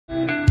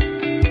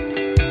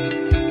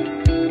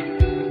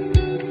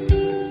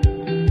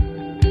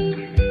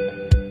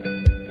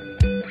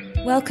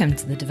Welcome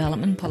to the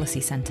Development Policy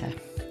Centre.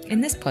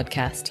 In this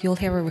podcast, you'll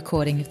hear a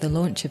recording of the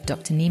launch of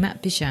Dr.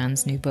 Nimat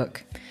Bijan's new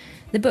book.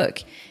 The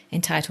book,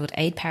 entitled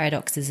Aid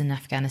Paradoxes in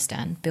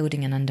Afghanistan,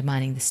 Building and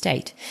Undermining the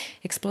State,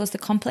 explores the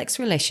complex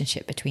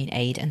relationship between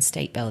aid and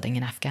state building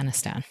in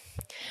Afghanistan.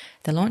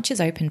 The launch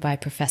is opened by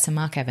Professor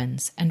Mark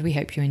Evans, and we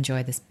hope you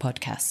enjoy this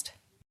podcast.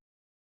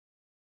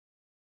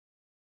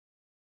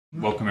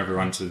 Welcome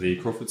everyone to the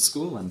Crawford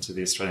School and to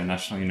the Australian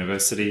National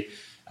University.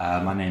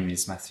 My name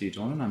is Matthew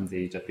Dornan. I'm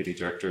the Deputy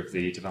Director of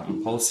the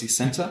Development Policy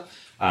Centre,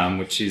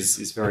 which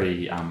is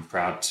very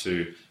proud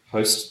to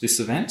host this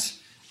event.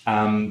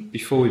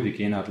 Before we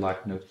begin, I'd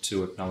like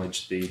to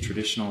acknowledge the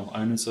traditional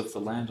owners of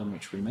the land on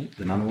which we meet,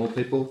 the Ngunnawal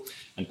people,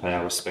 and pay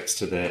our respects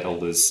to their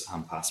elders,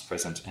 past,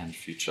 present and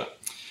future.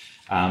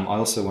 I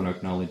also want to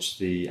acknowledge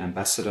the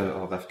Ambassador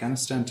of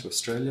Afghanistan to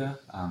Australia,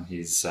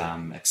 His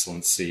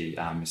Excellency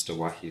Mr.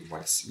 Wahid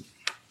Waisi.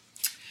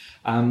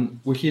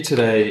 We're here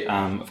today,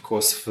 of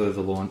course, for the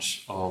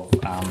launch of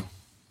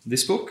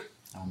this book,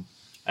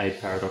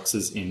 Aid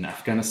Paradoxes in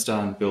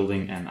Afghanistan,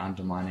 Building and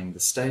Undermining the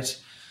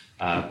State,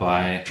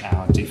 by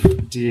our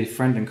dear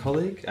friend and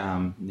colleague,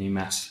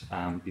 Nimat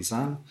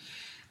Bijan.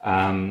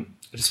 I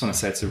just want to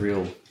say it's a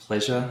real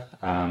pleasure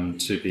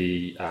to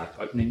be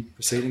opening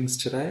proceedings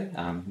today.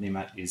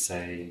 Nimat is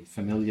a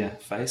familiar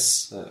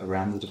face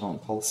around the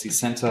Development Policy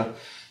Centre.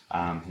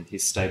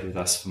 He's stayed with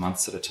us for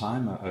months at a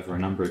time, over a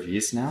number of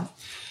years now.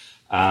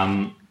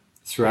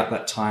 Throughout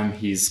that time,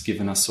 he's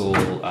given us all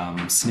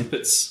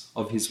snippets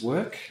of his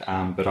work,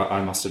 but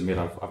I must admit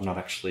I've not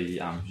actually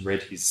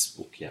read his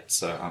book yet,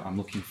 so I'm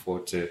looking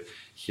forward to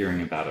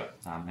hearing about it.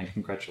 And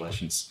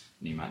congratulations,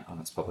 Nimat, on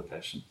its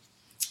publication.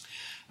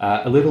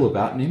 A little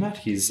about Nimat.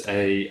 He's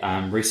a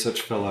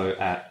research fellow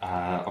at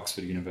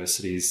Oxford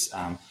University's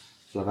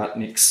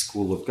Blavatnik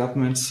School of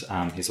Government.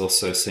 He's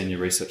also Senior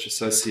Research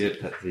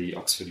Associate at the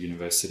Oxford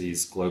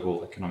University's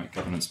Global Economic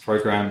Governance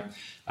Program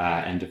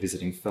and a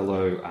visiting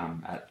fellow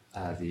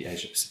at the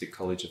Asia Pacific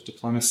College of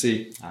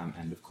Diplomacy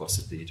and, of course,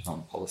 at the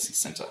Development Policy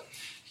Centre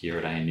here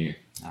at ANU.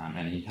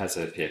 And he has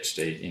a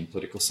PhD in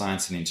Political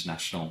Science and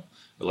International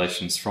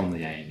Relations from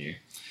the ANU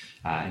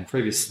and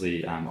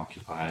previously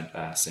occupied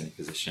a senior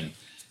position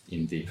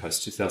in the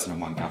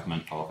post-2001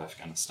 government of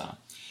Afghanistan.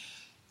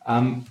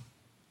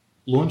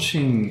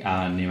 Launching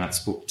Nimat's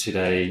book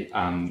today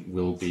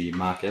will be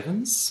Mark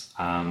Evans.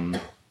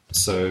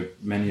 So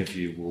many of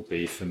you will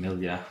be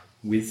familiar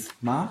with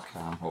Mark,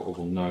 or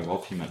will know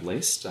of him at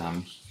least.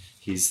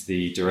 He's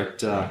the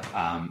Director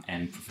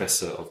and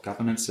Professor of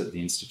Governance at the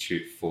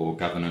Institute for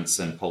Governance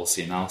and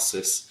Policy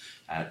Analysis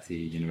at the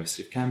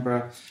University of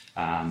Canberra,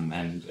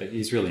 and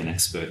he's really an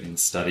expert in the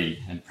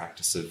study and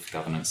practice of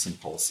governance and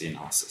policy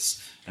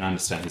analysis. And I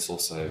understand he's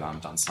also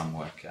done some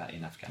work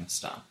in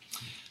Afghanistan.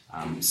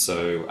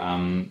 So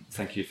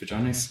thank you for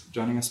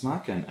joining us,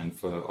 Mark, and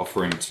for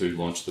offering to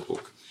launch the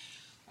book.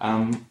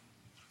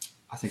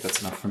 I think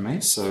that's enough from me,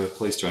 so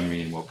please join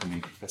me in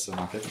welcoming Professor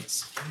Mark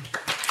Evans.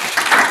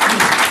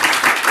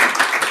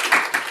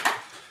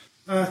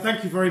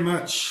 Thank you very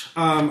much.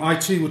 I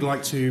too would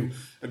like to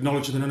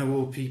acknowledge the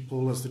Ngunnawal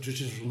people as the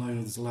traditional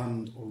owners of the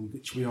land on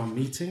which we are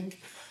meeting,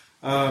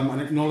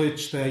 and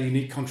acknowledge their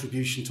unique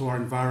contribution to our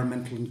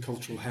environmental and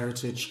cultural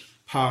heritage,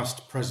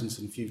 past, present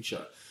and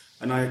future.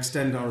 And I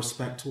extend our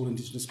respect to all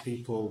Indigenous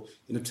people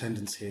in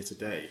attendance here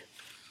today.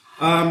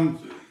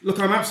 Look,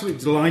 I'm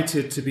absolutely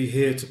delighted to be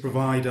here to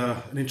provide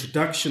an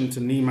introduction to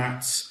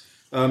Nimat's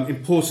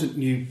important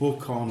new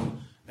book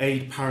on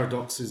aid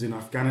paradoxes in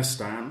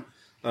Afghanistan,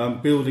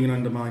 Building and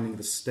Undermining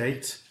the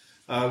State,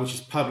 which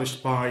is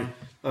published by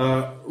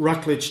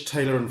Routledge,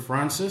 Taylor and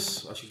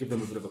Francis. I should give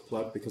them a bit of a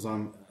plug because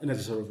I'm an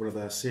editor of one of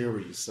their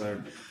series.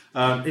 So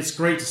it's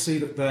great to see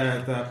that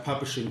they're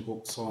publishing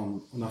books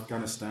on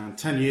Afghanistan.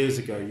 10 years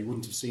ago, you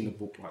wouldn't have seen a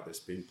book like this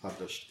being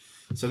published.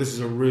 So this is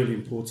a really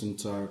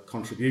important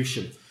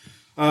contribution.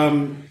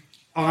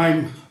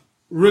 I'm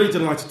really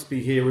delighted to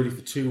be here really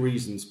for two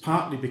reasons.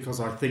 Partly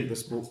because I think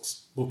this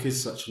book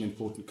is such an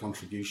important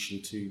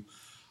contribution to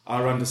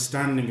our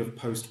understanding of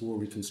post-war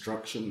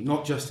reconstruction,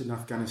 not just in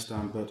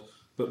Afghanistan,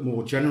 but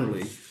more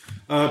generally.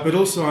 But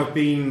also I've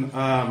been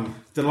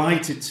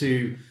delighted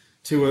to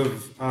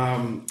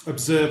have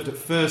observed at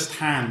first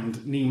hand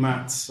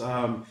Nimat's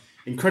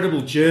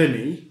incredible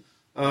journey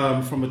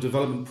from a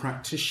development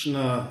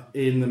practitioner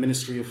in the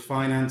Ministry of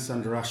Finance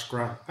under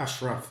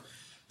Ashraf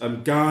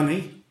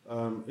Ghani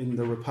in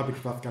the Republic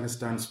of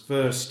Afghanistan's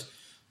first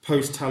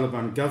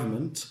post-Taliban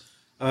government,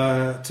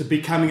 to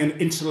becoming an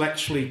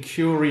intellectually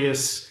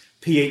curious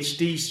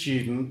PhD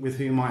student with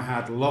whom I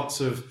had lots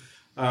of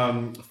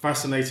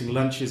fascinating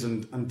lunches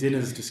and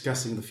dinners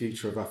discussing the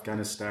future of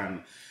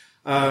Afghanistan.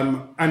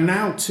 And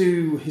now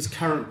to his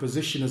current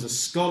position as a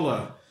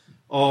scholar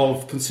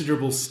of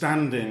considerable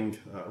standing,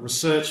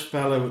 research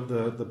fellow at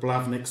the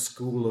Blavatnik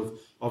School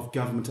of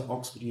Government at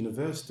Oxford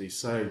University.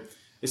 So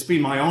it's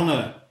been my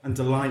honour and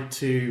delight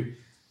to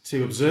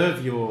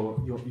observe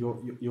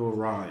your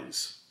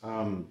rise.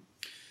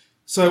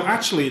 So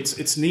actually,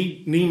 it's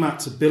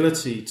NEMAT's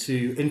ability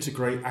to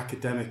integrate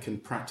academic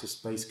and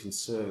practice-based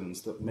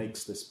concerns that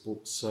makes this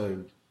book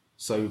so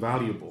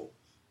valuable.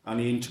 And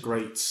he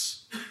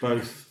integrates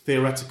both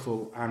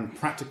theoretical and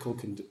practical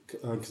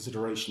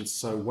considerations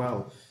so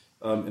well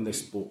in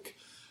this book.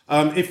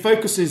 It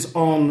focuses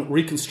on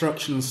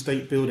reconstruction and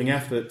state-building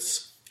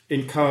efforts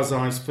in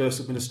Karzai's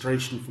first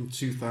administration from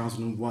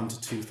 2001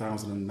 to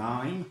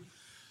 2009.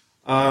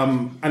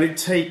 And it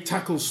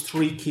tackles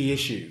three key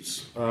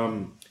issues.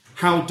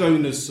 How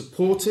donors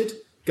supported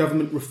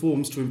government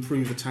reforms to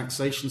improve the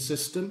taxation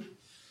system,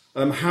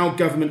 how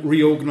government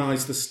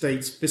reorganised the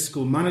state's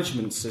fiscal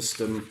management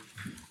system,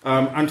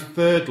 and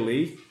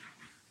thirdly,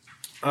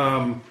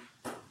 the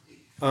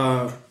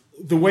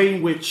way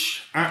in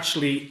which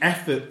actually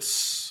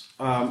efforts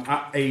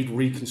at aid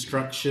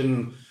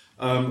reconstruction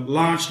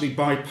largely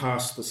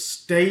bypassed the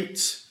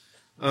state,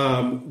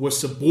 were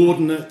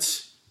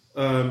subordinate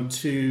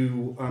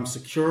to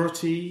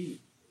security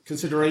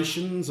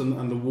considerations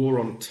and the war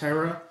on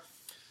terror,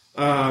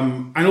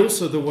 and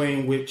also the way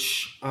in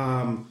which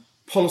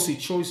policy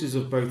choices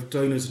of both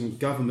donors and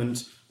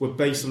government were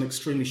based on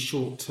extremely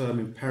short-term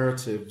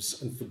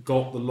imperatives and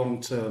forgot the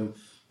long-term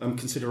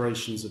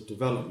considerations of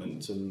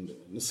development. And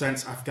in a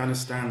sense,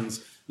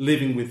 Afghanistan's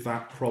living with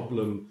that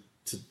problem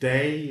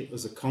today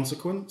as a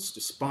consequence.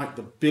 Despite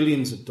the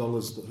billions of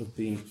dollars that have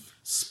been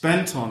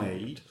spent on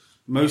aid,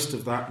 most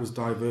of that was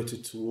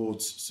diverted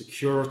towards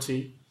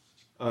security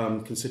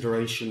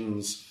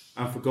considerations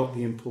and forgot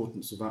the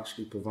importance of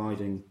actually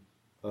providing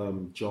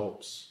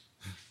jobs.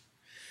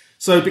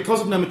 So because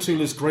of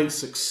Nematoula's great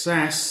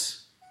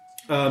success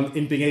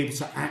in being able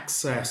to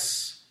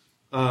access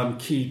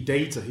key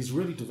data, he's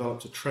really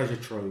developed a treasure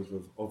trove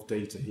of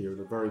data here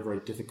in a very, very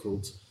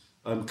difficult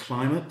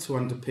climate to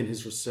underpin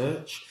his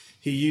research.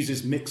 He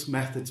uses mixed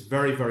methods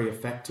very, very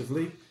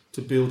effectively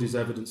to build his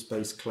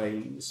evidence-based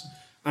claims.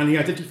 And he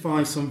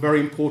identifies some very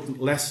important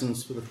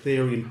lessons for the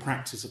theory and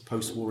practice of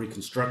post-war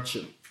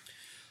reconstruction.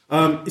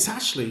 It's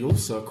actually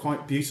also a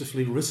quite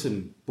beautifully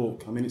written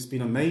book. I mean, it's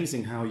been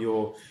amazing how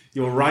your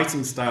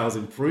writing style's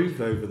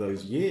improved over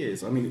those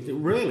years. I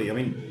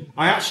mean,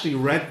 I actually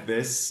read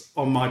this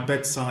on my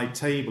bedside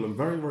table, and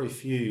very, very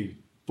few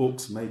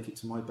books make it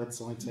to my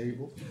bedside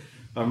table,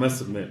 I must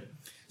admit.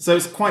 So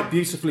it's quite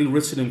beautifully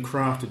written and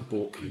crafted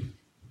book.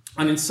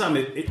 And in sum,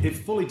 it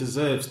fully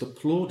deserves the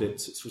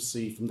plaudits it's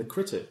received from the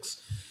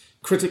critics.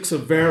 Critics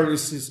have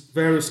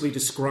variously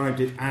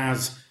described it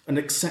as an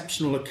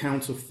exceptional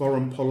account of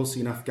foreign policy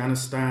in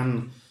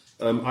Afghanistan.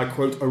 I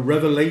quote, a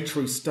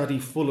revelatory study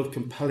full of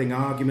compelling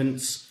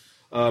arguments.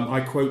 I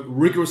quote,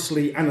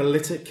 rigorously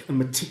analytic and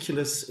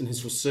meticulous in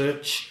his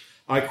research.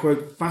 I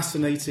quote,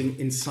 fascinating,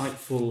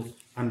 insightful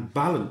and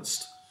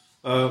balanced.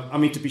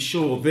 To be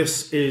sure,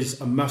 this is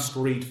a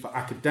must-read for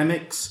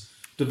academics,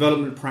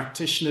 development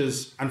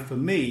practitioners, and for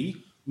me,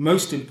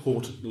 most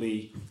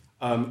importantly,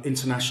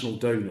 international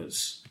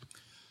donors.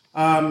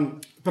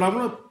 But I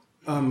want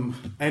to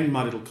end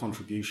my little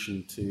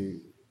contribution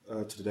to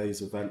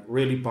today's event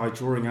really by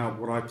drawing out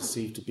what I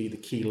perceive to be the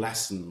key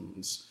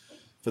lessons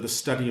for the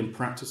study and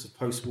practice of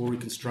post-war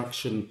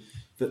reconstruction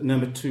that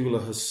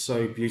Nematoula has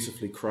so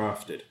beautifully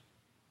crafted.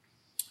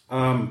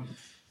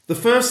 The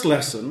first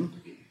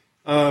lesson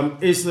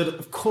is that,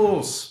 of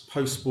course,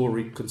 post-war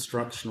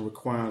reconstruction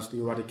requires the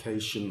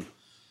eradication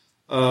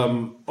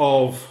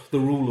of the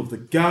rule of the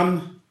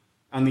gun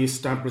and the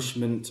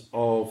establishment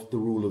of the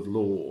rule of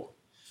law.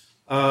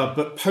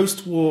 But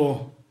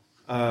post-war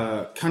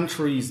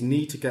countries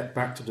need to get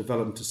back to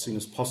development as soon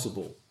as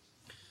possible.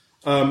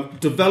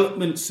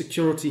 Development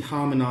security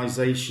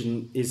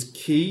harmonization is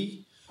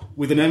key,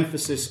 with an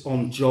emphasis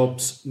on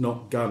jobs,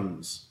 not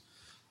guns.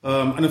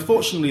 And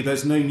unfortunately,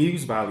 there's no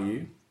news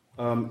value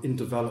in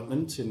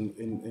development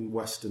in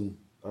Western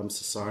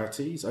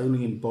societies,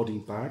 only in body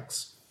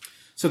bags.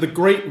 So the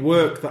great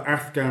work that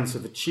Afghans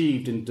have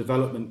achieved in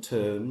development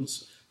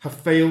terms have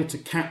failed to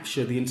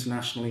capture the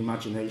international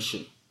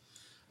imagination.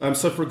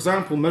 So, for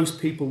example, most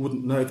people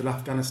wouldn't know that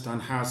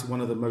Afghanistan has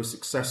one of the most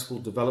successful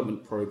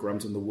development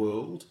programs in the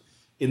world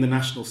in the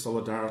National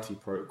Solidarity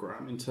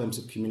Program in terms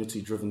of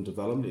community-driven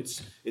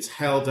development. It's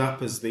held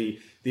up as the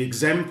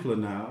exemplar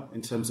now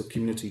in terms of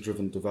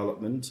community-driven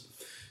development.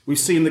 We've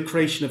seen the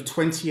creation of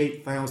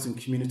 28,000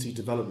 community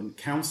development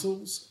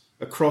councils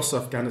across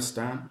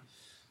Afghanistan,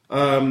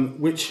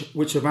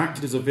 which have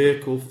acted as a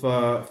vehicle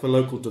for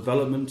local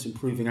development,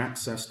 improving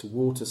access to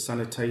water,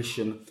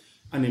 sanitation,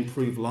 and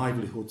improve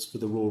livelihoods for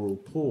the rural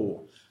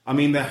poor. I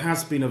mean, there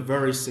has been a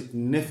very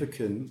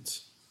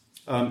significant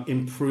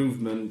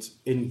improvement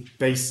in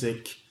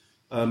basic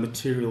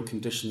material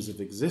conditions of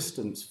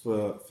existence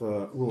for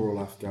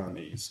rural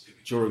Afghanis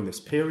during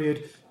this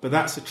period, but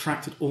that's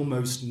attracted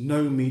almost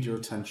no media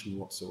attention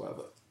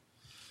whatsoever.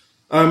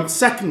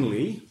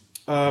 Secondly,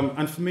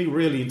 and for me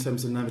really in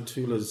terms of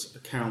Nematoula's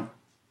account,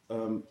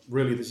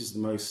 really this is the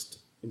most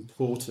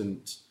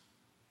important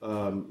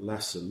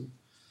lesson.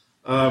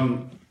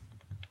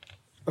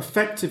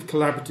 Effective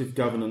collaborative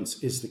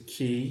governance is the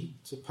key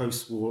to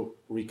post-war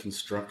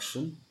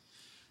reconstruction.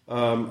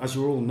 as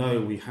you all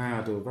know, we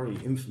had a very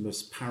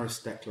infamous Paris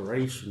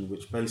Declaration,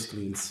 which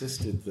basically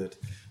insisted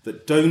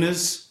that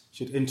donors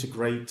should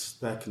integrate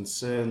their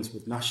concerns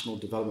with national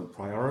development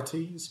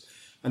priorities,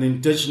 and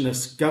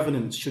indigenous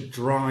governance should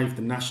drive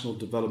the national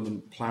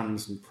development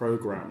plans and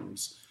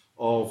programs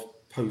of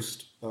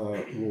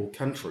post-war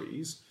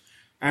countries.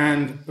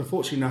 And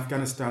unfortunately, in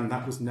Afghanistan,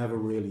 that was never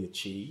really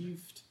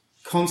achieved.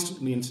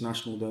 Constantly,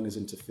 international donors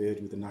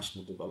interfered with the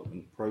national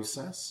development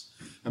process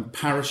and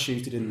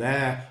parachuted in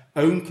their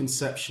own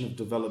conception of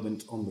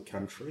development on the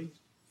country.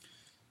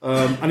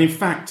 And in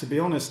fact, to be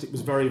honest, it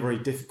was very, very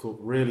difficult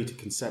really to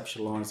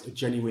conceptualize a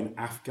genuine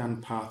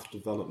Afghan path to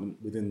development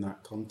within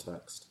that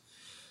context.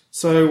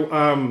 So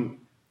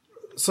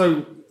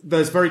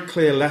there's very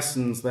clear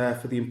lessons there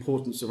for the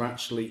importance of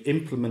actually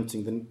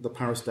implementing the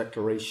Paris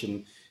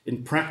Declaration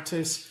in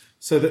practice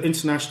so that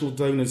international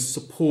donors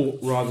support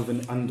rather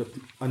than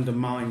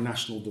undermine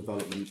national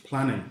development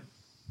planning.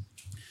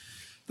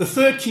 The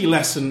third key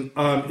lesson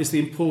is the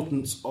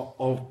importance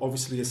of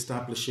obviously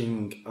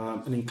establishing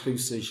an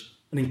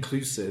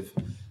inclusive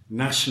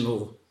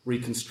national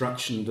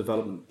reconstruction and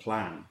development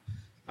plan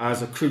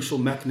as a crucial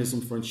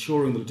mechanism for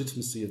ensuring the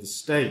legitimacy of the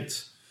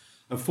state.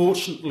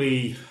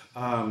 Unfortunately,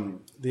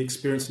 the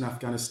experience in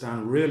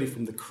Afghanistan, really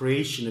from the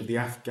creation of the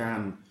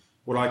Afghan,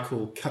 what I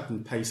call cut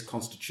and paste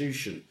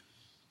constitution,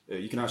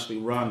 you can actually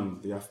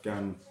run the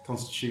Afghan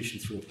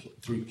constitution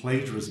through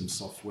plagiarism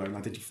software and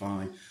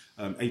identify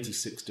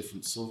 86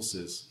 different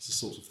sources. It's the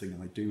sort of thing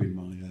I do in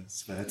my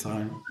spare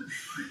time.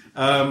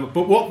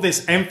 But what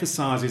this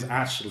emphasizes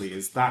actually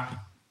is that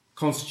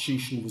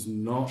constitution was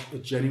not a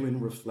genuine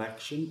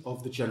reflection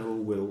of the general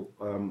will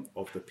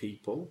of the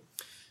people.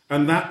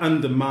 And that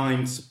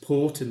undermined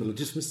support in the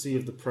legitimacy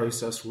of the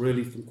process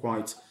really from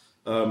quite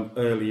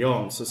early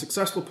on. So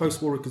successful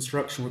post-war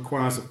reconstruction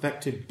requires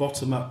effective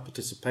bottom-up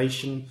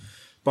participation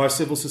by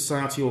civil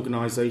society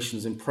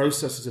organisations in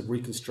processes of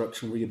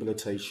reconstruction,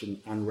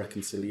 rehabilitation and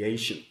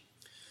reconciliation.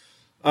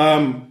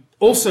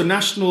 Also,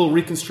 national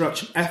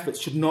reconstruction efforts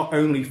should not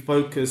only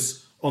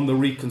focus on the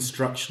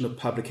reconstruction of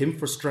public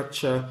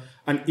infrastructure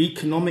and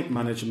economic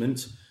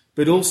management,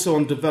 but also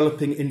on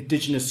developing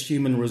indigenous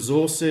human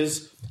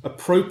resources,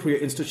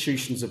 appropriate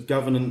institutions of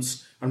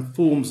governance and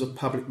forms of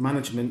public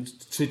management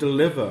to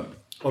deliver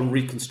on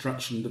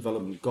reconstruction and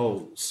development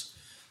goals.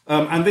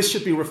 And this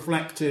should be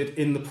reflected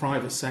in the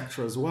private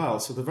sector as well.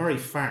 So the very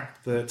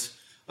fact that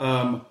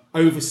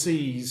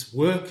overseas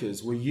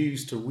workers were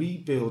used to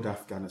rebuild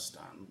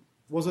Afghanistan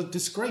was a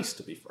disgrace,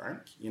 to be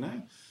frank.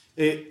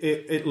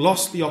 It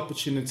lost the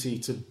opportunity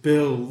to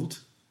build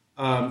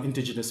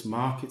indigenous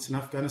markets in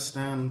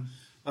Afghanistan.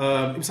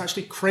 It was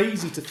actually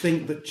crazy to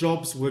think that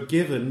jobs were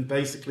given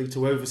basically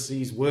to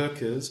overseas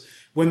workers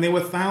when there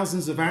were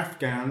thousands of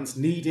Afghans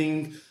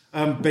needing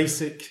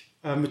basic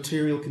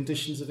material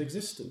conditions of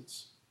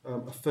existence.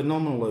 A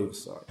phenomenal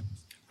oversight.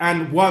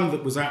 And one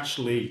that was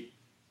actually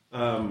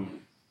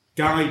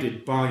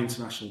guided by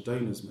international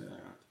donors, may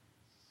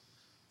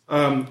I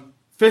add.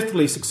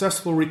 Fifthly,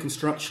 successful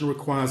reconstruction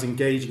requires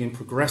engaging in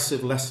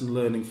progressive lesson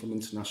learning from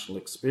international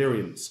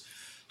experience.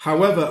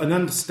 However, an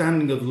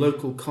understanding of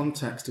local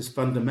context is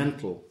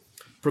fundamental.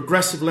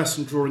 Progressive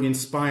lesson drawing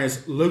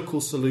inspires local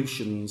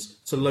solutions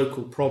to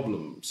local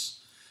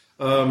problems.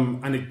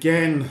 And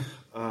again,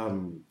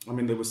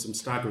 there were some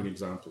staggering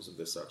examples of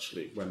this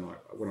actually when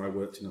I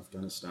worked in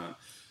Afghanistan.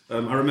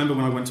 I remember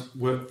when I went to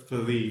work for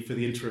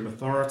the interim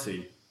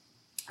authority,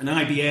 an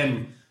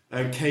IBM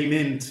came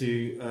in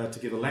to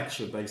give a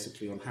lecture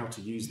basically on how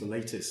to use the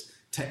latest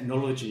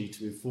technology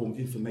to inform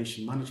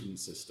information management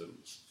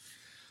systems.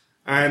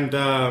 And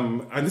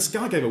this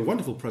guy gave a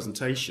wonderful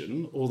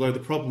presentation, although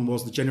the problem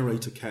was the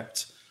generator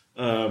kept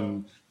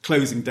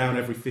closing down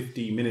every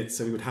 15 minutes,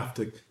 so he would have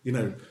to,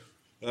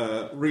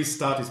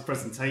 restart his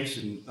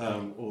presentation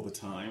all the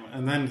time.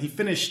 And then he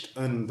finished,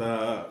 and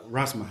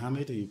Raz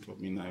Mohammed, who you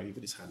probably know, he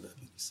put his hand up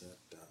and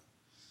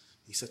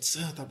he said,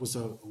 "Sir, that was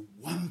a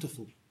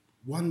wonderful,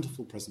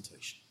 wonderful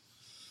presentation.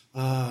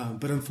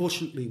 But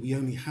unfortunately, we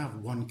only have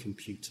one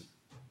computer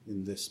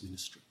in this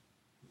ministry."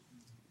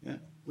 Yeah,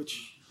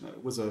 which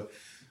was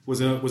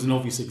an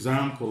obvious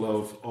example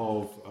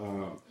of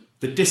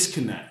the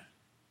disconnect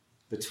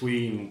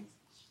between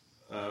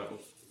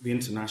the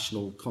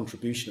international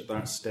contribution at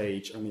that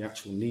stage and the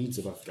actual needs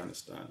of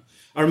Afghanistan.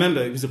 I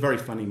remember, he was a very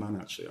funny man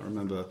actually. I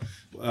remember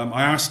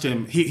I asked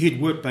him, he'd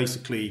worked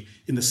basically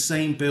in the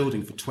same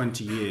building for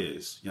 20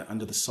 years,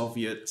 under the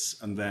Soviets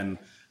and then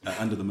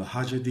under the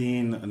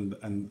Mujahideen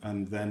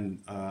and then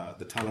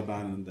the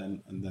Taliban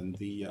and then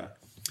the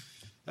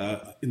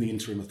in the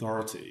interim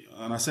authority.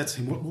 And I said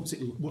to him, what's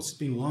it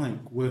been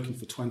like working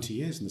for 20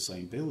 years in the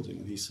same building?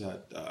 And he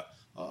said,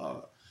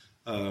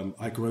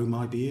 I grow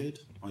my beard,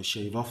 I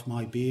shave off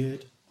my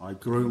beard, I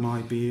grow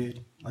my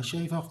beard, I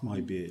shave off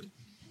my beard.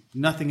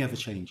 Nothing ever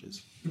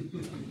changes.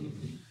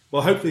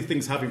 Well, hopefully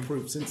things have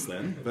improved since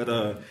then, but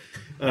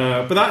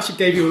that actually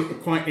gave you a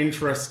quite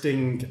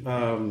interesting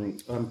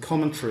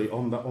commentary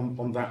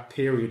on that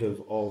period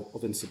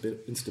of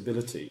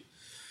instability.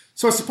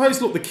 So I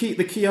suppose, look, the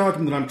key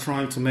argument that I'm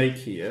trying to make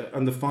here,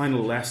 and the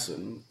final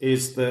lesson,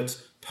 is that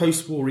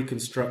post-war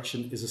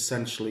reconstruction is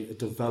essentially a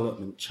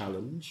development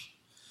challenge.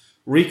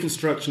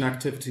 Reconstruction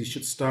activities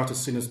should start as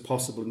soon as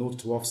possible in order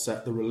to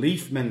offset the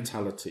relief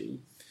mentality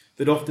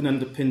that often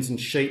underpins and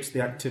shapes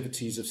the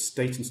activities of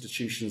state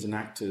institutions and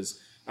actors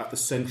at the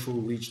central,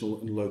 regional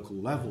and local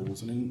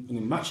levels. And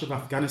in much of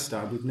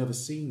Afghanistan, we've never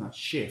seen that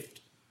shift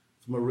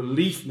from a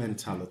relief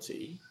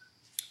mentality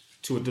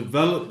to a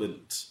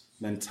development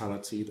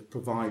mentality that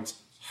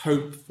provides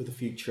hope for the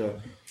future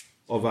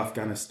of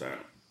Afghanistan.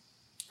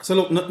 So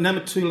look,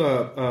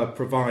 Nematullah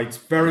provides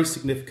very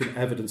significant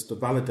evidence to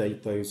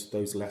validate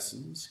those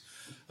lessons.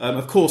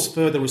 Of course,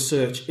 further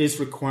research is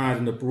required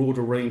in a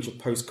broader range of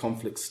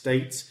post-conflict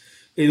states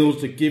in order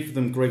to give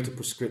them greater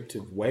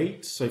prescriptive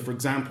weight. So, for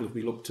example, if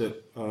we looked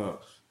at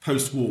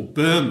post-war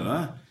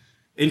Burma,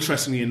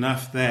 interestingly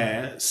enough,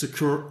 there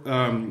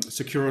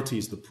security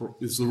is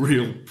the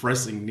real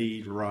pressing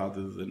need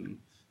rather than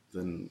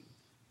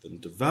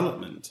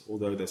development.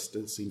 Although there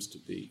still seems to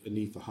be a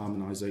need for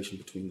harmonisation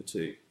between the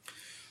two.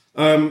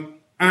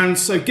 And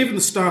so, given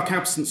the stark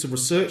absence of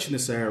research in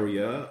this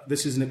area,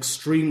 this is an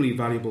extremely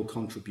valuable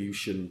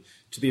contribution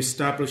to the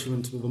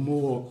establishment of a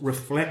more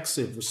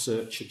reflexive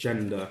research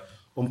agenda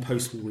on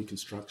post-war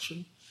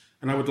reconstruction.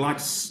 And I would like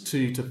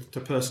to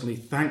personally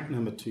thank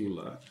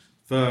Nematullah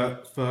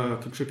for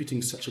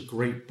contributing such a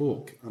great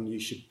book, and you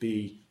should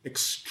be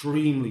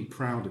extremely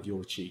proud of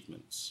your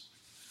achievements.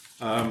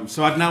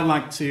 So I'd now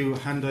like to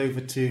hand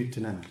over to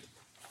Nemat.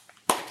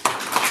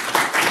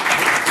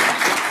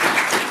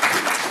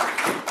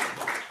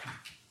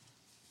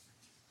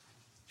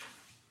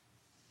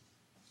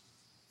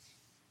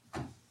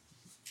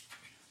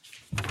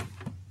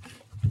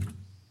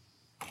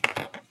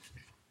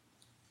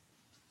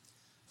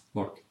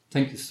 Mark,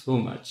 thank you so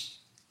much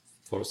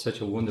for such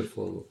a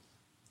wonderful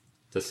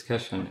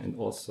discussion and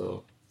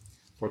also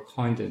for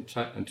kind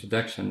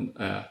introduction,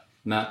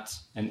 Matt.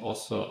 And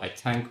also I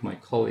thank my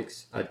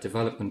colleagues at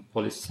Development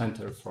Policy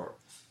Center for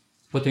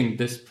putting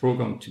this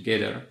program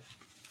together.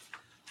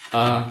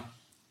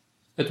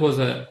 It was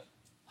an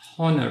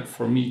honor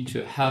for me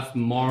to have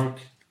Mark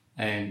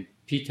and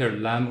Peter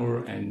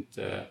Lamour and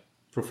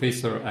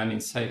Professor Amin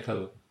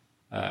Saikal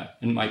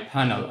in my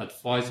panel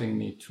advising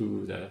me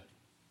through the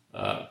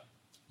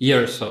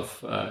years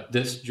of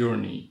this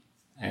journey,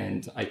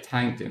 and I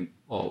thank them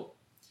all.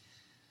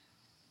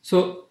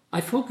 So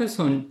I focus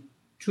on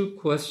two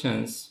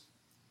questions.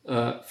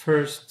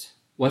 First,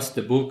 what's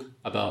the book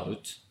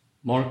about?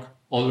 Mark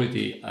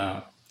already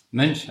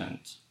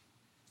mentioned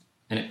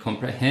in a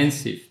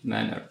comprehensive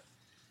manner.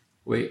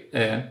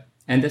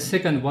 And the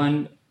second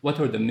one, what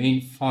are the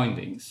main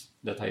findings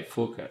that I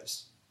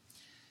focus?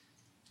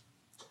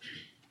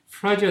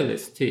 Fragile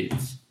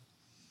states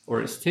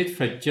or state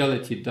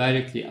fragility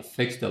directly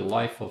affects the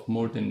life of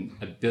more than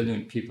 1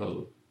 billion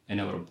people in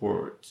our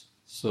world.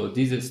 So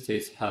these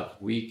states have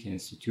weak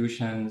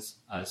institutions,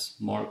 as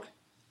Mark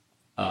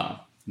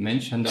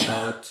mentioned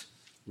about,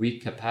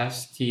 weak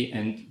capacity,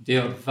 and they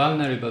are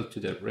vulnerable to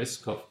the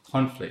risk of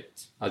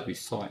conflict, as we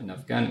saw in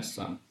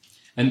Afghanistan,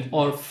 and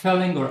are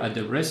failing or at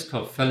the risk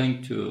of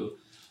failing to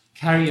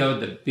carry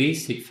out the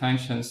basic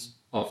functions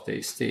of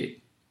the state.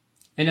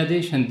 In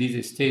addition,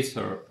 these states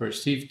are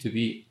perceived to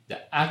be the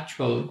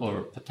actual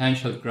or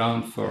potential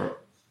ground for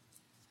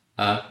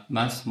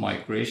mass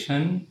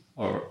migration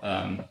or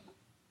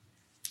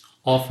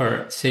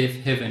offer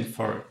safe haven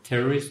for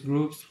terrorist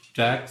groups,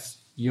 drugs,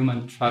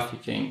 human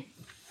trafficking.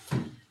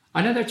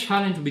 Another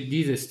challenge with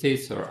these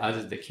states, or as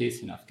is the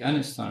case in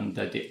Afghanistan,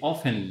 that they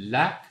often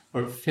lack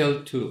or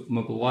fail to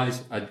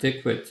mobilize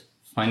adequate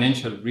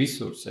financial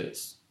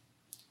resources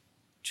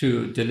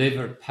to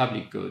deliver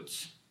public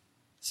goods,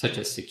 such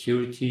as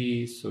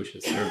security, social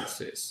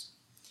services.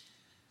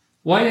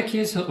 Why the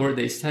case or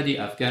the study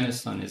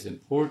Afghanistan is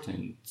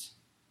important?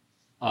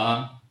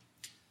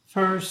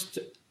 First,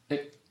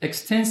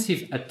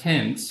 extensive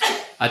attempts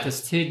at a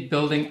state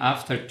building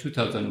after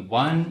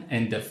 2001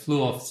 and the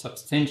flow of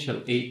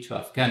substantial aid to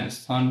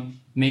Afghanistan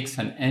makes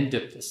an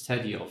in-depth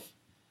study of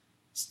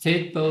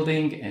state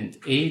building and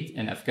aid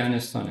in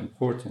Afghanistan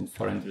important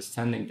for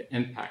understanding the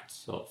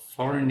impacts of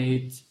foreign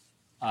aid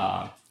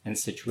and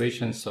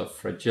situations of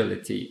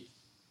fragility.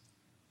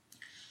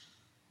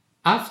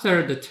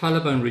 After the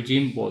Taliban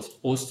regime was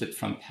ousted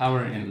from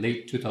power in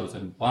late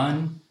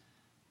 2001,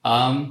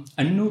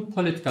 a new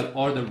political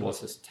order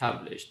was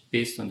established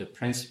based on the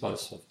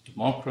principles of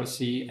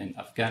democracy and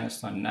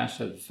Afghanistan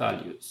national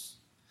values.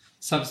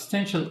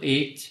 Substantial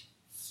aid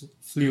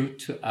flew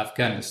to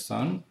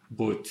Afghanistan,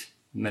 both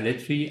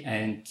military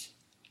and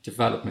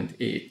development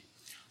aid.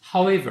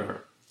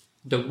 However,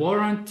 the war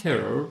on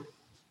terror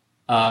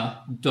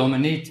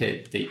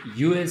dominated the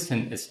US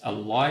and its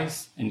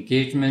allies'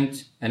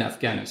 engagement in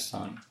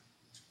Afghanistan.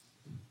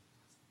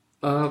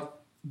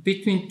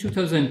 Between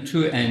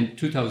 2002 and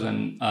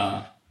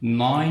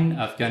 2009,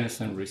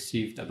 Afghanistan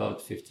received about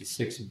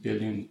 $56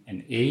 billion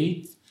in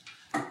aid,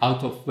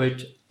 out of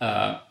which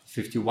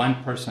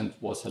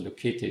 51% was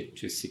allocated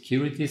to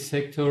security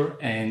sector,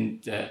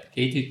 and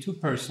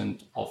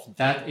 82% of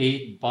that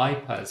aid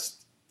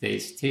bypassed the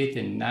state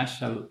and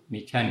national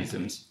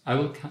mechanisms. I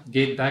will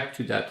get back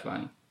to that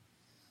one.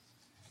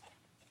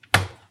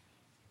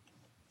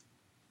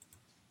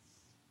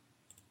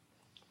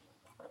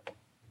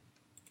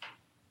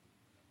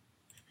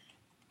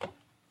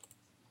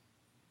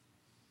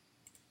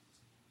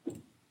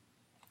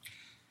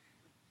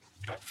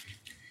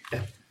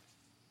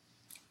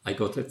 I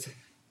got it.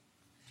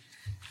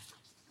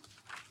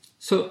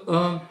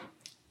 So,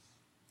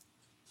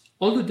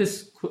 although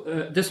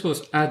this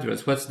was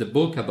addressed, what's the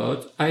book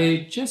about?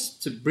 I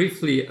just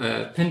briefly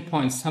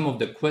pinpoint some of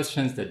the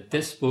questions that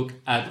this book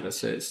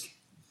addresses.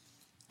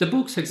 The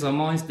book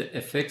examines the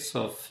effects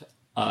of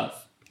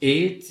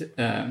aid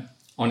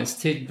on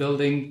state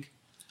building,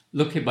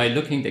 by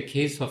looking the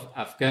case of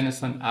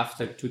Afghanistan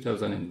after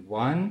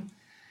 2001.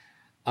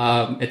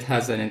 It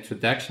has an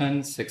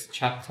introduction, 6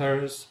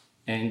 chapters,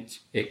 and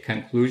a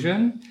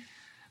conclusion,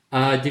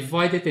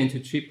 divided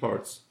into 3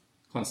 parts: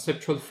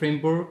 conceptual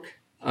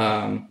framework,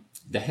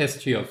 the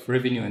history of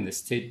revenue and the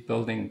state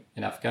building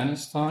in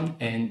Afghanistan,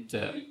 and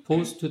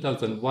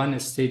post-2001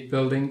 state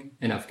building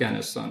in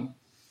Afghanistan.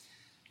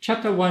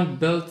 Chapter 1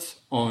 built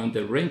on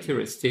the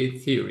rentier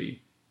state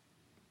theory.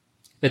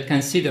 It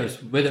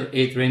considers whether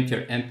aid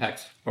rentier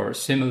impacts are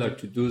similar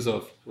to those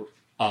of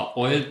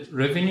oil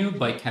revenue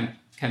by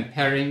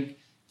comparing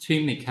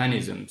 3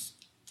 mechanisms: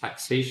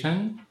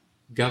 taxation,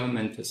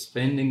 government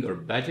spending or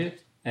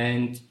budget,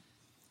 and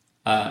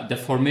the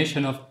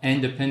formation of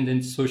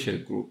independent social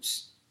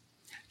groups.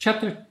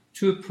 Chapter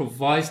 2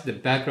 provides the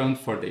background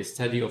for the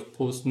study of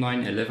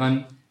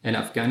post-9/11 in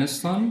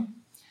Afghanistan.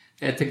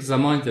 It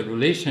examines the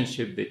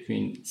relationship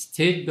between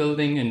state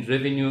building and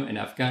revenue in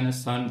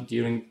Afghanistan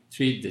during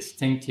 3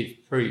 distinctive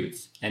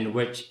periods in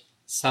which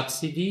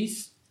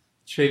subsidies,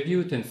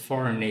 tribute, and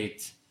foreign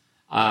aid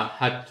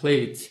had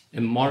played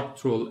a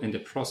marked role in the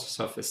process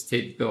of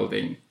state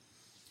building.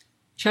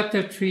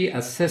 Chapter 3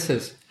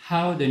 assesses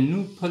how the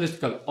new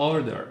political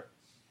order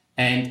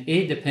and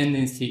aid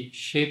dependency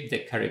shaped the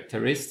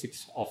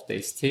characteristics of the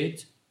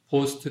state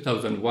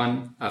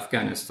post-2001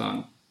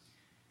 Afghanistan.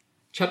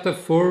 Chapter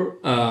 4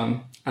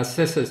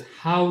 assesses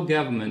how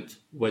government,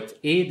 with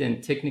aid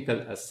and technical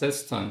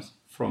assistance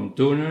from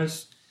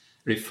donors,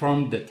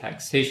 reformed the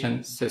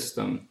taxation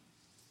system.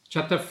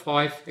 Chapter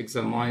 5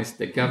 examines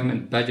the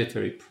government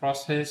budgetary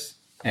process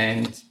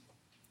and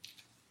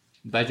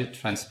budget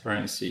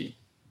transparency.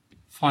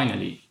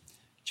 Finally,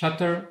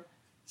 Chapter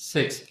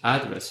 6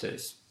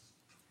 addresses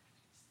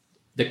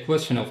the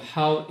question of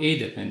how aid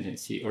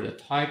dependency, or the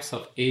types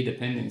of aid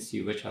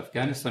dependency which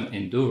Afghanistan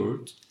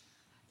endured,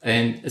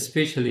 and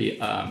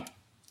especially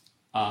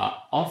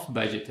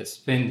off-budget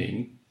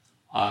spending,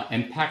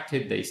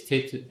 impacted the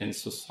state and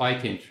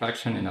society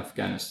interaction in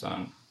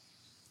Afghanistan.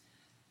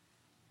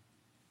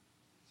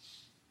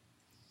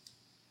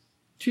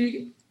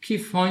 3 key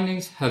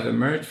findings have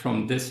emerged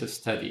from this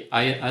study.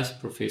 As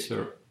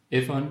Professor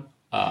Evan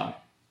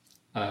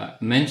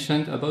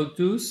mentioned about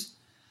those.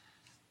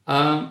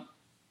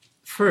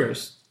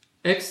 First,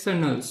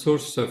 external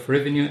sources of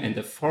revenue in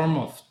the form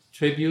of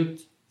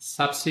tribute,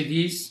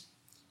 subsidies,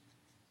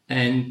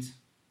 and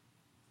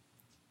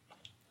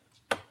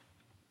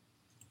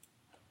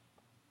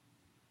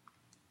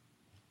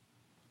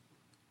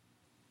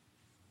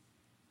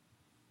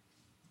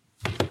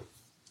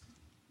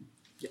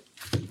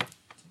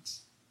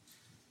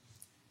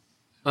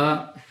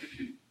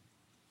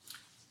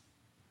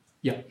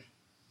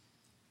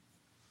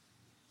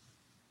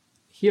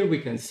here we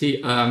can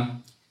see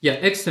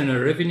external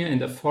revenue in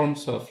the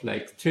forms of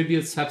like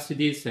tribute,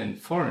 subsidies, and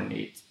foreign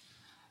aid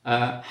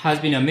has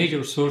been a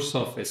major source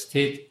of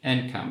state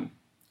income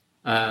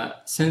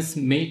since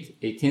mid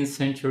 18th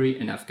century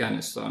in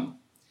Afghanistan.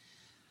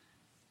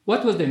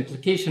 What was the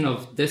implication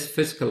of this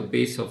fiscal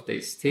base of the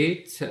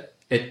state?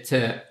 It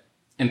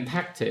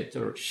impacted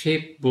or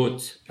shaped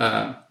both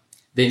the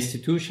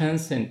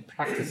institutions and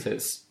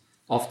practices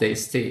of the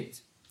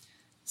state.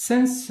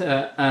 Since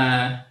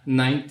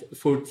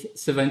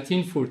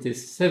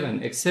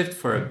 1747, except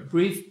for a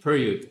brief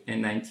period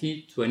in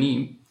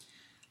 1920,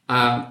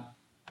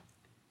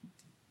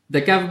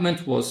 the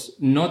government was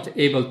not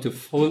able to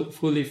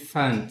fully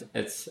fund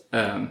its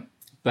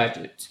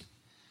budget.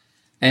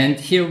 And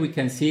here we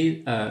can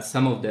see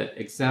some of the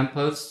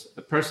examples: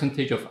 a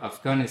percentage of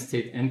Afghan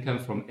state income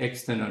from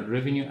external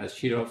revenue as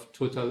share of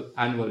total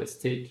annual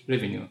state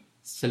revenue,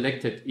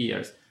 selected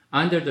years.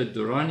 Under the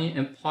Durrani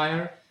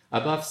Empire,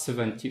 above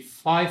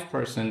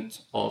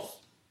 75% of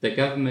the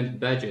government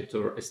budget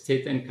or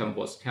state income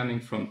was coming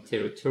from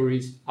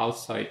territories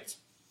outside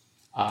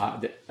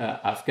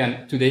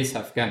today's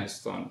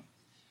Afghanistan.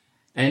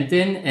 And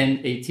then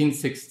in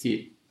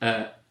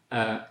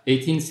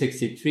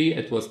 1863,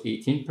 it was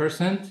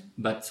 18%,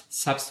 but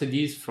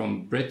subsidies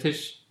from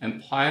British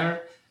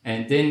Empire.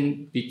 And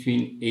then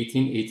between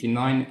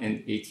 1889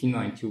 and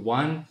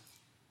 1891,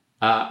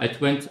 it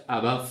went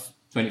above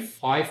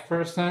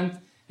 25%.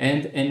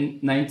 And in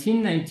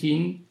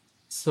 1919,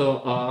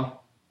 So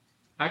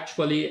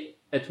actually,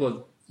 it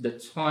was the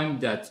time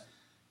that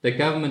the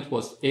government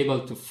was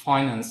able to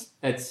finance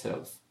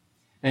itself.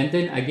 And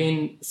then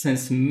again,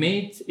 since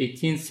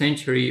mid-18th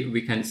century,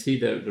 we can see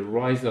the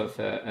rise of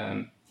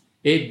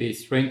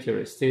aid-based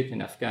rentier state in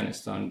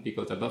Afghanistan,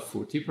 because about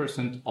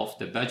 40% of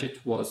the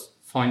budget was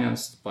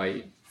financed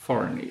by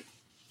foreign aid.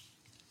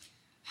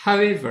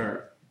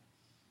 However,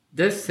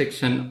 this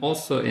section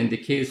also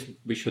indicates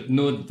we should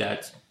note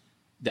that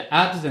the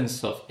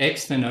absence of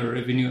external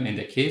revenue in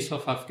the case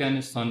of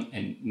Afghanistan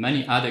and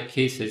many other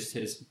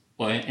cases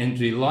and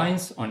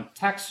reliance on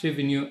tax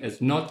revenue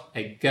is not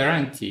a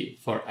guarantee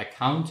for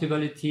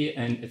accountability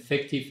and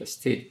effective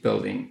state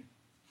building.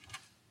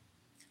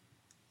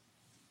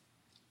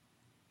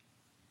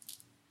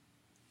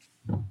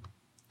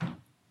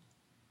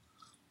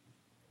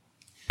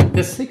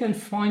 The second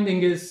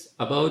finding is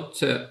about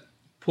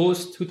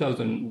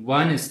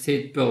post-2001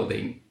 state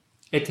building.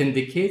 It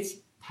indicates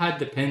path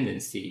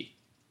dependency.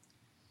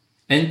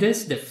 And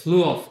this, the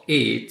flow of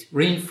aid,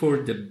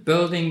 reinforced the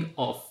building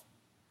of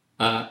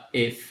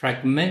a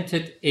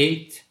fragmented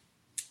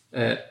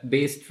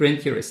aid-based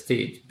rentier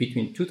state.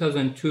 Between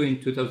 2002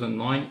 and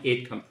 2009,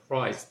 aid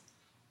comprised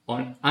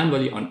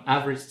annually on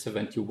average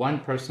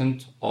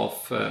 71%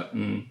 of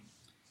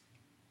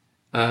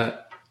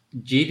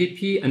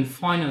GDP and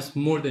financed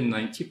more than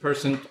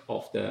 90%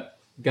 of the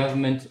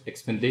government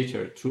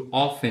expenditure through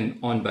often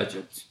on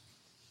budget.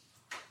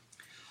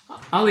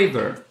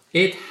 However,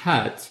 it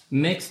had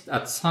mixed,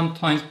 at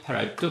sometimes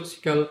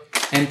paradoxical,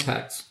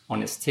 impacts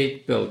on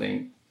state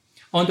building.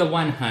 On the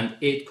one hand,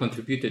 aid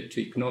contributed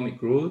to economic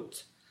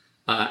growth,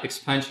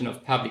 expansion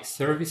of public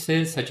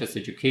services such as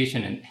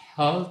education and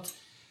health,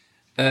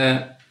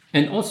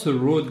 and also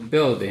road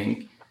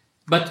building.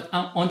 But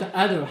on the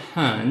other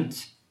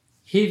hand,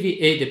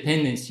 heavy aid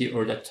dependency,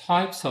 or the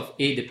types of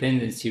aid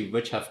dependency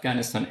which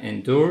Afghanistan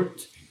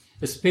endured,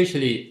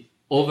 especially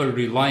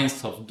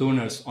over-reliance of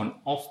donors on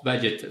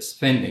off-budget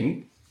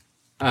spending,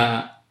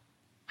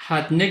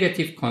 had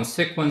negative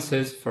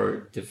consequences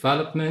for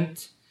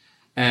development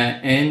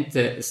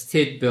and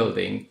state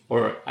building,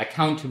 or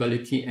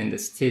accountability in the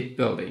state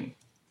building.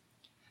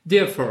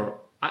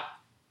 Therefore,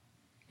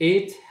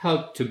 aid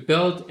helped to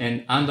build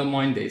and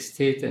undermine the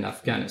state in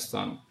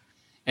Afghanistan.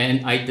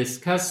 And I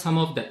discussed some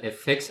of the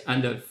effects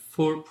under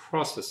 4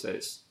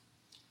 processes: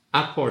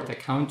 upward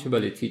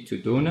accountability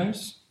to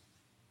donors,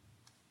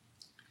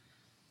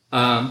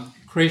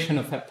 creation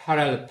of a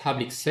parallel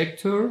public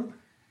sector,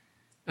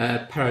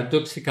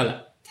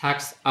 paradoxical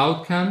tax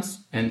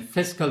outcomes, and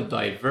fiscal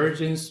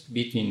divergence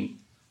between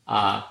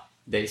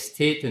the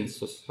state and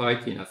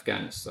society in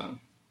Afghanistan.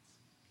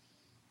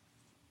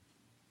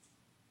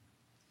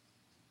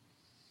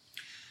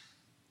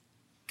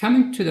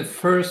 Coming to the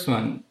first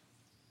one,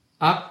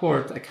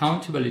 upward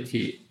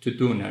accountability to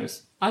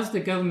donors, as the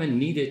government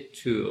needed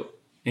to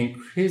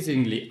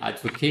increasingly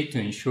advocate to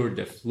ensure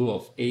the flow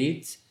of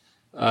aid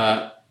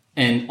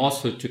and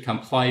also to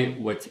comply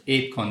with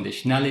aid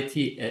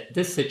conditionality,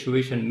 this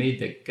situation made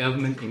the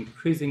government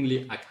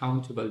increasingly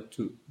accountable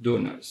to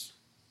donors.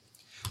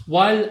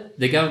 While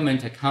the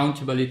government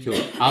accountability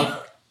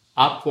or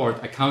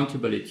upward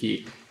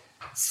accountability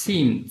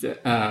seemed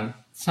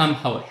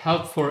somehow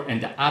helpful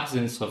in the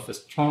absence of a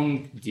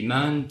strong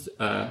demand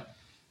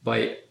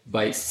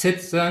by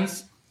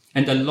citizens,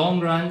 in the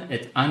long run,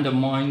 it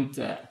undermined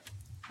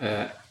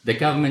the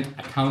government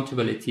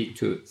accountability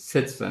to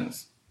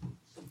citizens.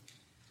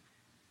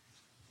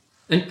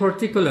 In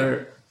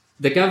particular,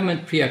 the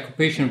government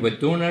preoccupation with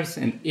donors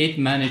and aid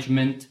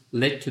management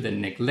led to the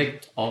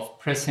neglect of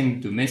pressing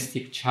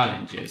domestic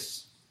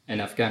challenges in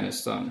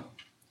Afghanistan.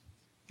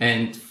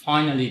 And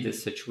finally, the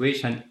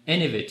situation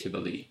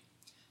inevitably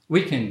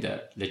weakened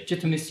the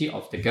legitimacy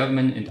of the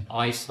government in the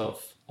eyes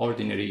of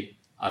ordinary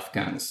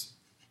Afghans.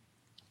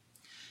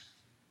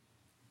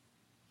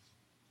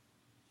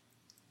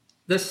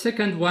 The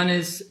second one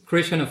is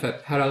creation of a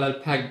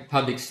parallel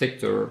public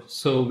sector.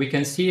 So we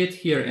can see it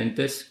here in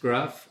this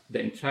graph,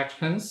 the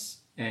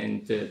interactions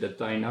and the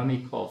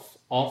dynamic of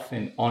off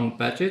and on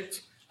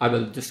budget I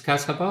will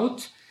discuss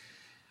about.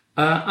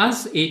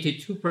 As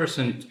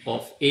 82%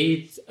 of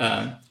aid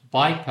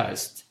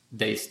bypassed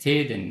the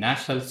state and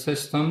national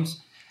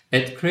systems,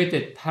 it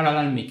created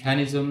parallel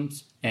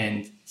mechanisms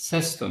and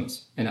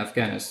systems in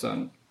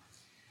Afghanistan.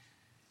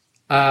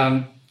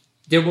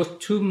 There were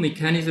 2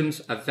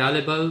 mechanisms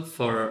available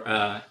for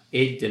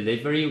aid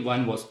delivery.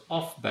 One was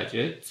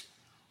off-budget,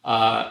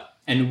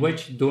 in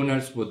which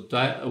donors would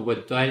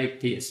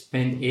directly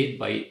spend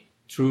aid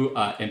through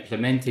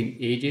implementing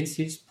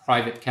agencies,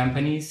 private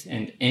companies,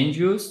 and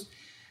NGOs.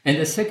 And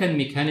the second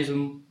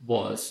mechanism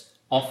was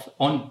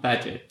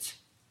on-budget,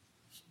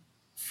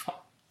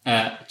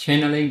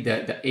 channeling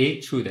the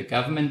aid through the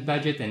government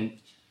budget and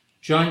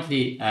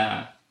jointly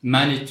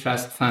managed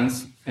trust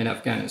funds in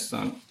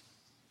Afghanistan.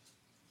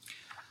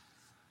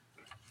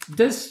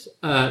 This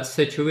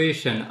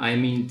situation,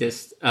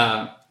 this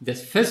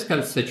this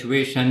fiscal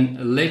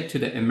situation led to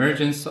the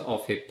emergence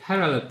of a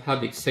parallel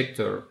public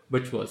sector,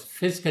 which was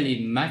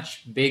fiscally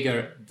much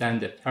bigger than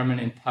the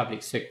permanent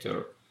public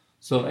sector.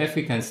 So if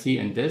we can see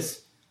in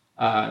this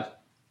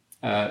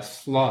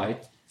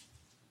slide,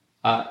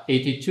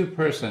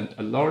 82%,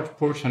 a large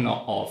portion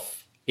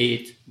of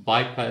aid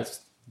bypassed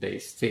the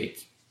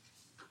state.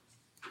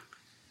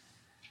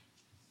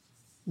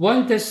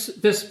 While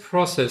this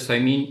process,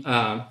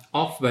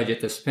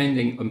 off-budget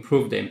spending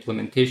improved the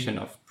implementation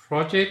of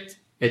projects,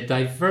 it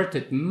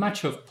diverted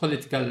much of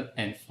political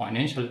and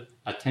financial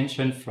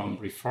attention from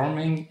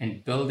reforming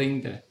and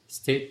building the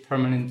state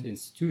permanent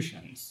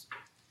institutions.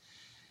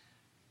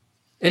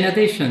 In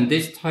addition,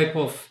 this type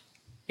of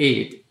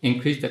aid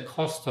increased the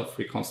cost of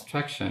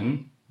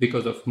reconstruction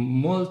because of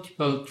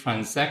multiple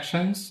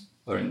transactions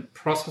or in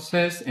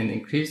processes and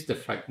increased the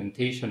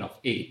fragmentation of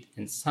aid.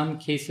 In some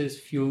cases,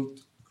 fueled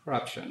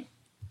corruption.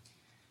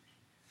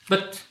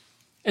 But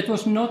it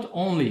was not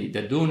only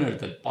the donor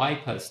that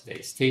bypassed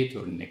the state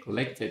or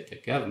neglected the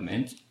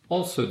government,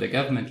 also the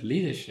government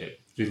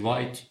leadership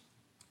relied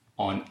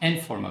on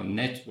informal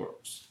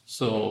networks.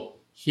 So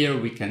here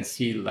we can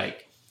see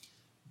like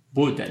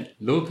both the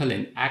local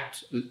and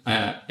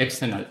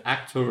external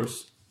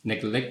actors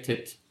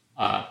neglected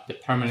the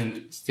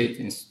permanent state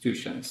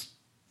institutions.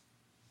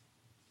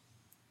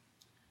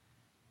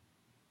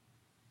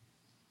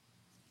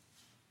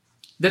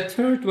 The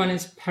third one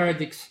is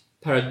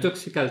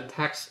paradoxical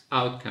tax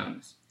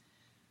outcomes.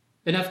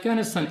 In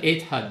Afghanistan,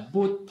 aid had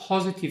both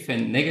positive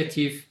and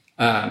negative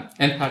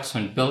impacts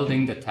on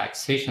building the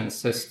taxation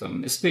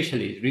system,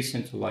 especially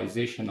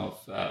re-centralization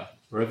of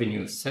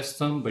revenue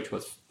system,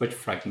 which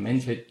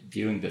fragmented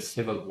during the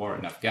civil war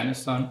in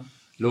Afghanistan.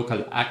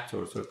 Local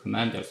actors or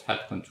commanders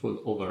had control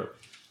over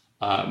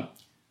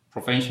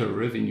provincial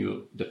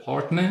revenue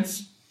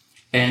departments.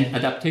 And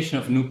adaptation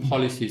of new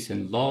policies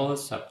and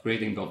laws,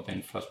 upgrading of the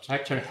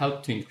infrastructure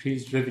helped to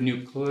increase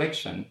revenue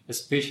collection,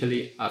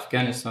 especially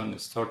Afghanistan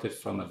started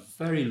from a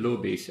very low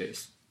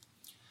basis.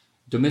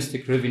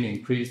 Domestic revenue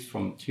increased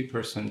from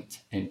 2%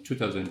 in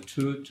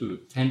 2002 to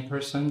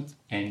 10%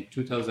 in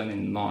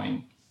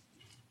 2009.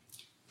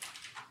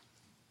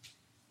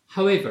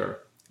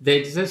 However, the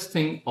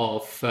existing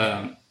of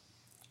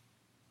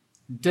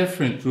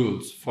different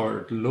rules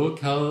for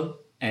local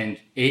and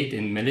aid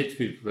in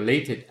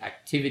military-related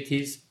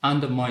activities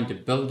undermined the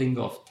building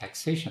of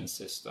taxation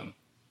system.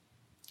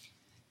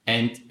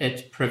 And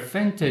it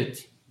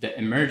prevented the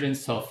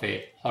emergence of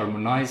a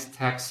harmonized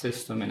tax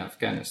system in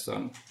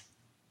Afghanistan.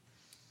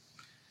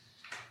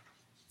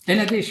 In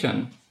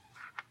addition,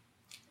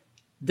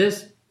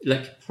 this,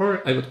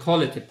 I would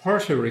call it a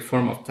partial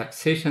reform of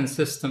taxation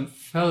system,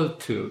 failed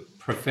to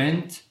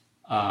prevent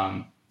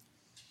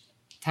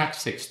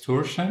tax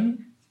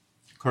extortion,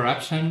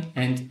 corruption,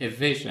 and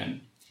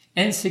evasion.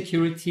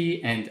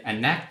 Insecurity and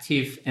an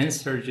active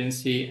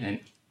insurgency and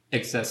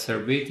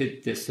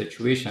exacerbated this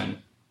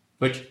situation,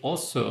 which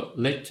also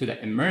led to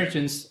the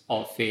emergence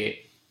of a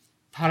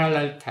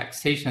parallel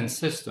taxation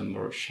system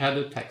or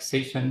shadow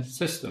taxation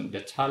system. The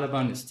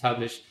Taliban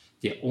established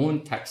their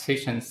own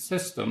taxation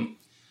system,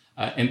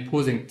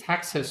 imposing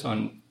taxes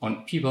on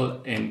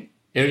people in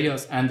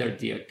areas under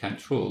their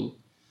control,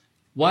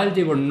 while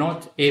they were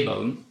not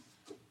able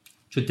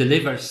to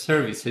deliver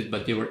services,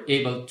 but they were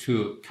able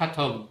to cut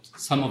off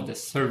some of the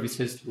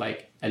services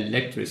like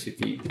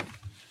electricity.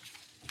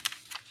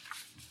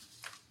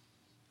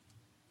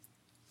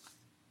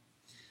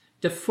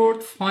 The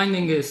fourth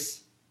finding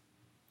is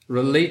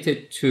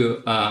related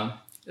to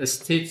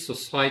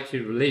state-society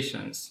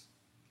relations.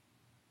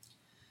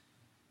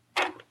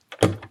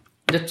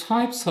 The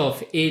types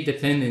of aid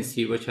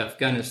dependency which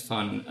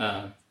Afghanistan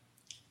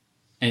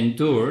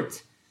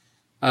endured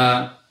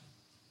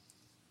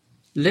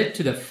led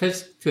to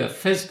a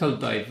physical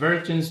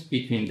divergence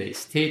between the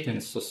state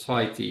and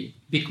society,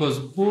 because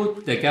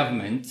both the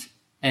government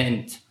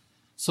and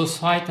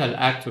societal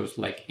actors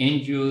like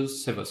NGOs,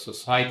 civil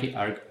society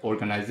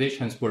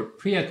organizations were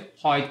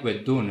preoccupied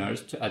with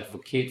donors to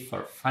advocate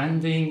for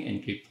funding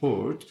and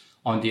report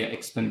on their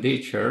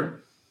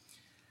expenditure.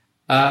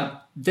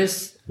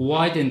 This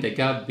widened the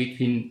gap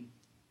between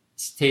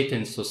state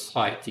and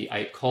society.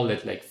 I call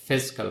it like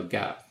fiscal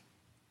gap.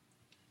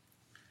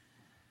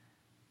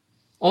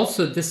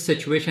 Also, this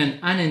situation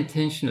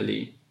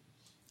unintentionally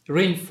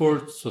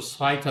reinforced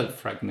societal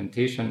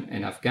fragmentation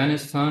in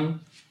Afghanistan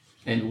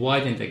and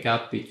widened the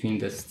gap between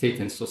the state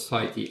and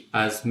society,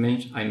 as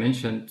I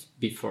mentioned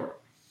before.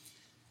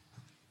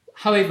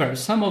 However,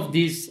 some of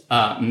these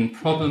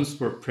problems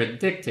were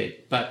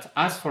predicted, but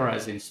as far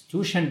as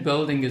institution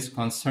building is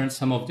concerned,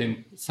 some of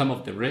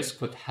the risks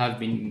could have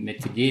been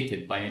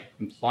mitigated by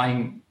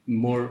implying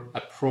more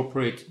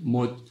appropriate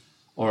mode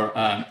or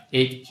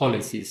aid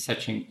policies,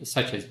 such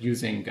as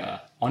using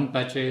on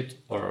budget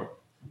or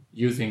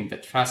using the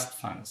trust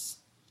funds,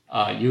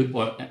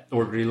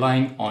 or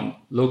relying on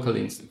local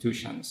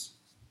institutions.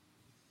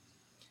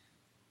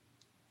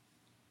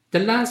 The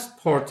last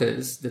part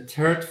is, the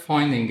third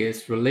finding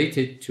is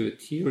related to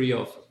theory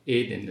of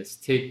aid in the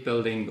state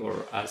building,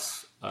 or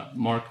as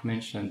Mark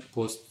mentioned,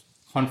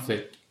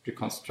 conflict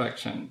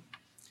reconstruction.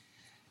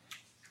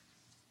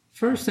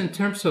 First, in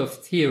terms of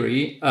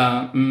theory,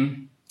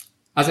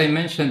 as I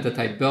mentioned that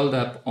I build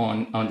up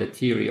on the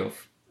theory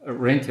of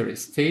rentier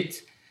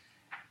estate.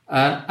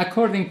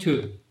 According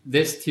to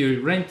this theory,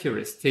 rentier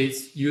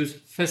estates use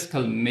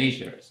fiscal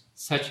measures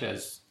such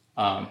as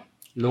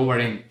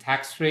lowering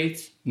tax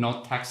rates,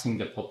 not taxing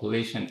the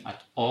population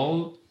at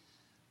all,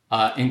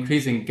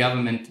 increasing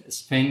government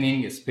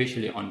spending,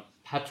 especially on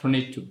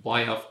patronage to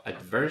buy off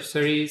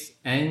adversaries,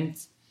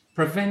 and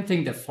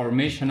preventing the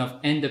formation of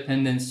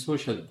independent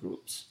social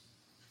groups.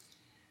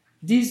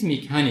 These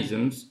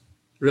mechanisms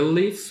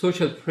relieve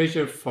social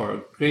pressure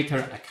for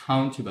greater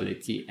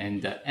accountability,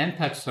 and the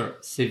impacts are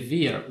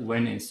severe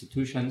when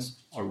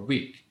institutions are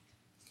weak.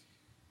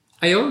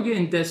 I argue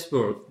in this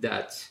work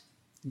that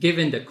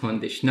given the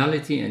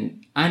conditionality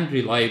and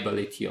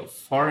unreliability of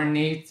foreign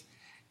aid,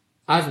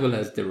 as well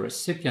as the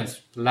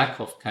recipient's lack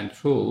of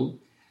control,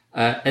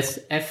 its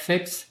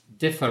effects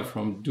differ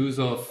from those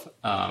of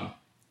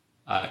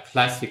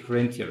classic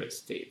rentier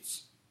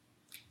estates.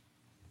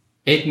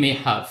 It may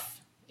have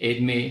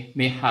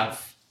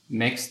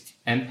mixed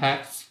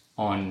impacts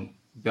on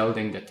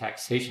building the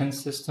taxation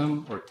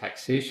system or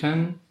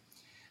taxation,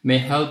 may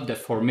help the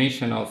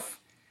formation of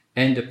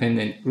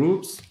independent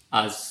groups,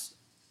 as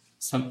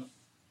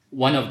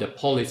one of the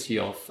policy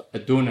of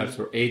donors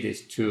or aid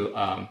is to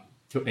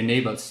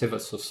enable civil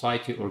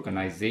society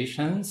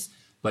organizations,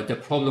 but the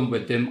problem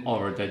with them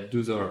are that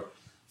those are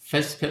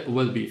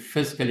will be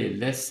fiscally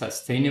less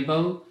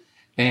sustainable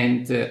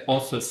and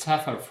also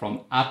suffer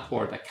from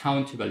upward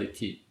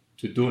accountability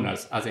to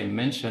donors, as I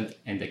mentioned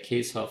in the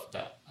case of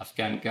the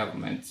Afghan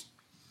government.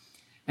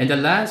 And the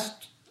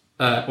last,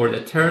 or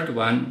the third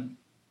one,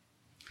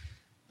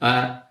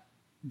 in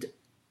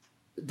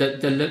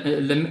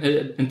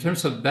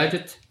terms of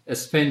budget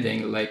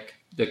spending, like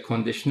the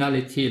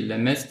conditionality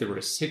limits the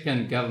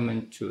recipient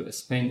government to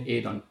spend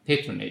aid on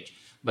patronage.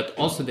 But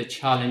also the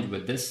challenge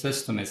with this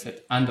system is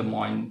it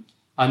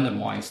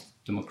undermines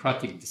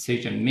democratic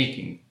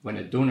decision-making. When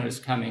a donor is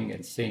coming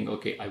and saying,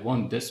 okay, I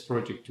want this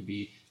project to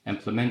be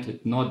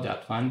implemented, not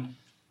that one.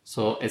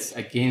 So it's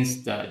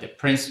against the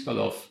principle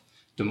of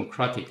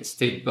democratic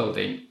state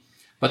building.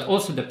 But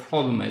also the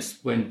problem is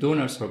when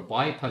donors are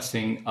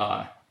bypassing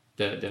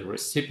the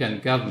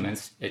recipient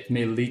governments, it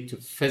may lead to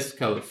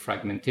fiscal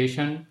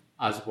fragmentation,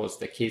 as was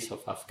the case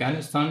of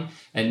Afghanistan,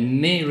 and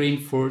may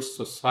reinforce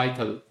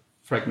societal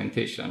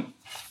fragmentation.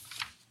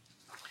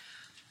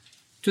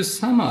 To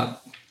sum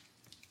up,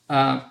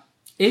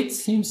 it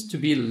seems to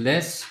be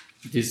less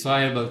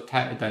desirable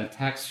than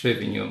tax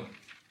revenue.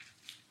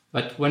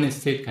 But when a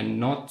state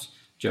cannot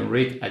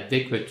generate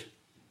adequate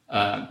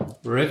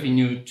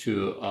revenue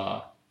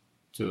to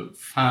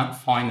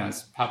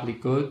finance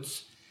public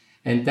goods,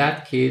 in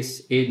that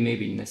case, aid may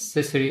be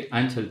necessary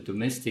until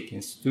domestic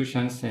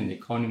institutions and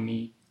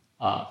economy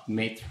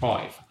may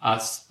thrive,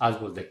 as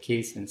was the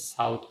case in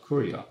South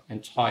Korea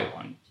and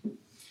Taiwan.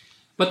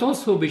 But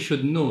also we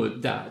should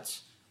note that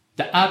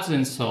the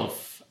absence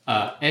of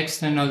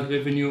external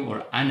revenue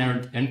or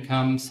unearned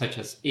income, such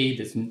as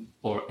aid,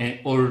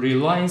 or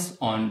reliance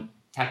on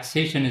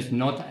taxation, is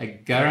not a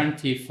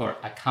guarantee for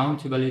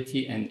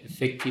accountability and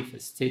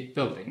effective state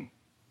building.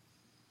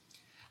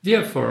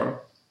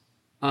 Therefore,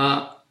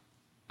 I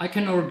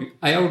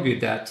argue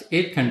that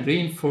aid can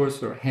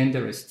reinforce or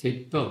hinder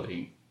state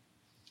building,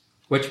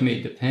 which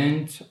may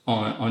depend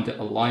on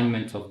the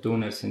alignment of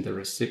donors in the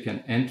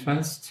recipient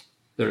interest,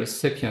 the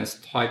recipient's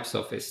types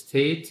of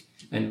estate,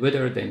 and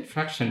whether the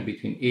interaction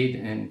between aid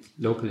and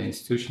local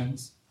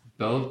institutions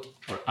build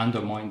or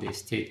undermine the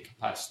state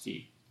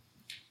capacity.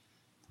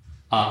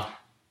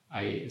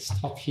 I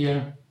stop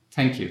here.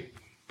 Thank you.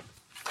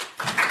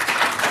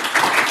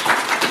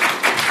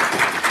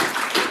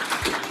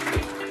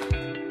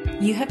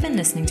 You have been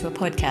listening to a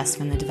podcast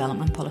from the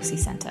Development Policy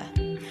Centre.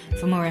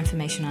 For more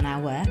information on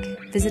our work,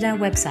 visit our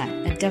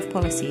website at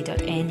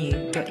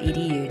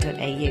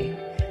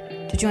devpolicy.anu.edu.au.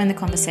 To join the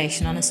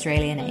conversation on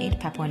Australian aid,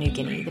 Papua New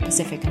Guinea, the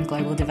Pacific and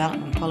global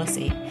development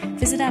policy,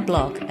 visit our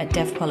blog at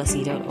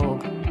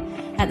devpolicy.org.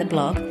 At the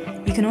blog,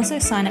 you can also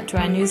sign up to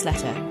our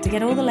newsletter to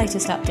get all the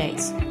latest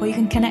updates, or you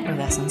can connect with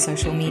us on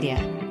social media.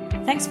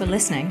 Thanks for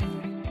listening.